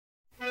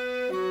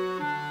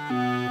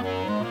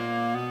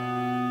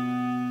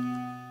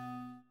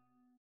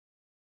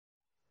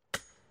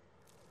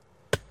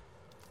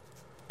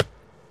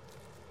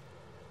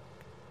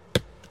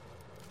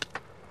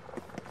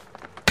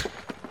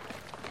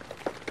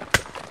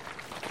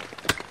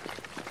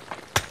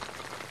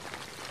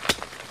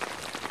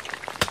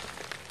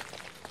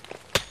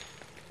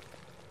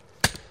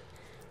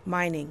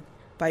Mining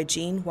by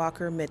Jean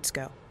Walker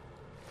Mitzko.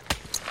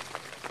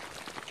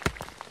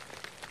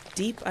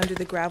 Deep under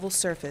the gravel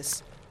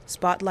surface,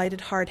 spotlighted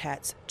hard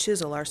hats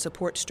chisel our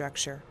support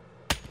structure.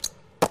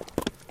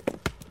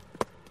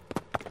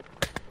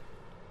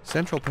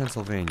 Central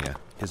Pennsylvania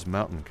is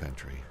mountain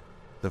country,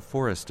 the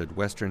forested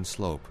western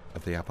slope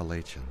of the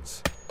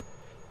Appalachians.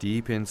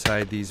 Deep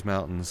inside these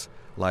mountains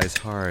lies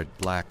hard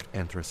black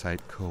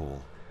anthracite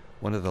coal,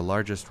 one of the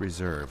largest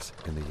reserves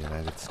in the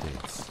United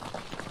States.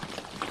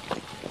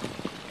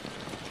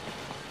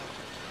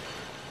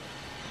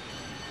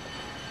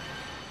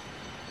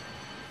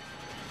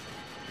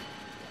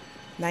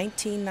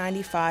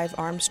 (1995)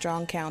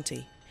 Armstrong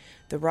County.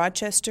 The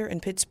Rochester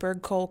and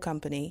Pittsburgh Coal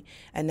Company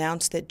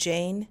announced that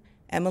Jane,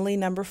 Emily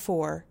No.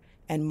 4,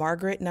 and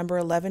Margaret No.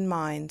 11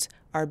 mines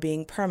are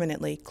being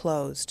permanently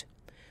closed.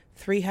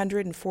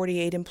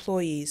 348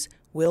 employees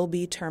will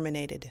be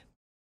terminated.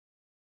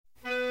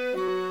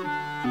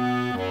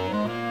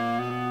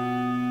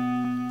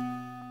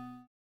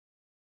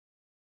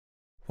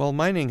 While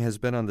mining has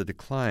been on the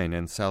decline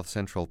in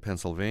south-central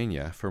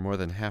Pennsylvania for more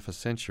than half a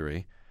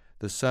century,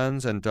 the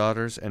sons and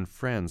daughters and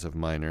friends of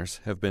miners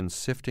have been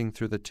sifting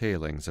through the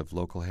tailings of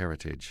local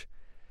heritage.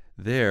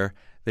 There,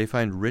 they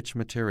find rich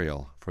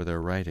material for their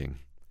writing.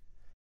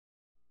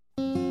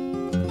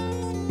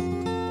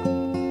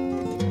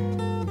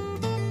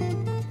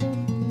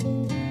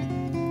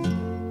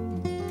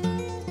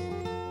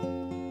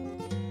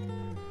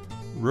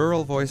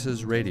 Rural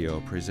Voices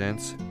Radio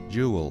presents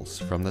Jewels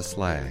from the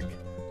Slag,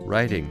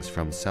 writings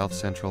from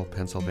south-central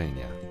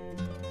Pennsylvania.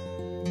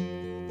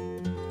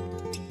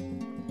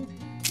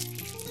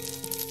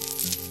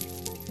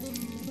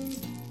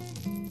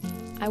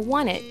 I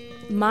wanted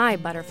my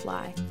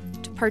butterfly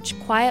to perch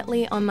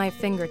quietly on my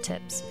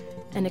fingertips,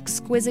 an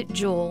exquisite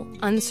jewel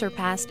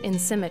unsurpassed in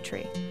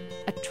symmetry,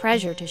 a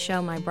treasure to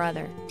show my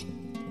brother.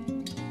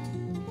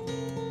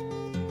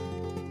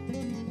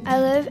 I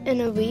live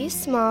in a wee,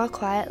 small,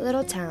 quiet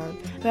little town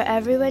where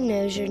everyone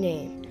knows your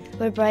name,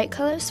 where bright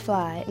colors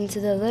fly into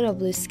the little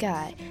blue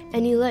sky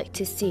and you look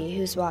to see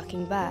who's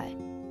walking by.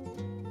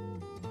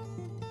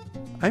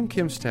 I'm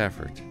Kim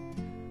Stafford.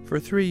 For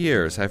 3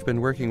 years, I've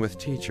been working with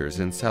teachers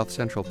in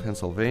south-central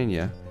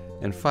Pennsylvania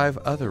and 5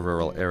 other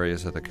rural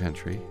areas of the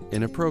country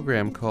in a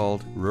program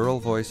called Rural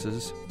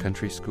Voices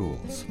Country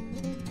Schools.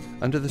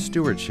 Under the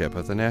stewardship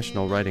of the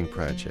National Writing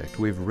Project,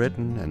 we've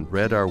written and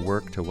read our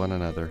work to one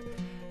another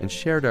and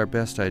shared our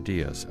best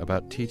ideas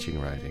about teaching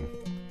writing.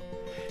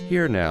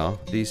 Here now,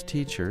 these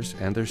teachers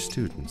and their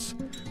students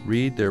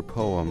read their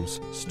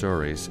poems,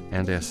 stories,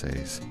 and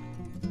essays.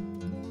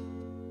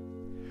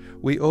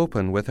 We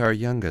open with our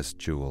youngest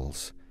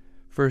jewels,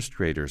 first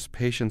graders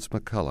Patience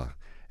McCullough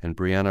and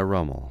Brianna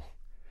Rummel.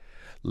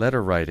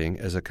 Letter writing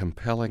is a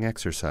compelling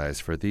exercise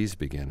for these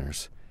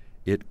beginners.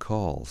 It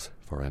calls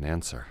for an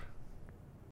answer.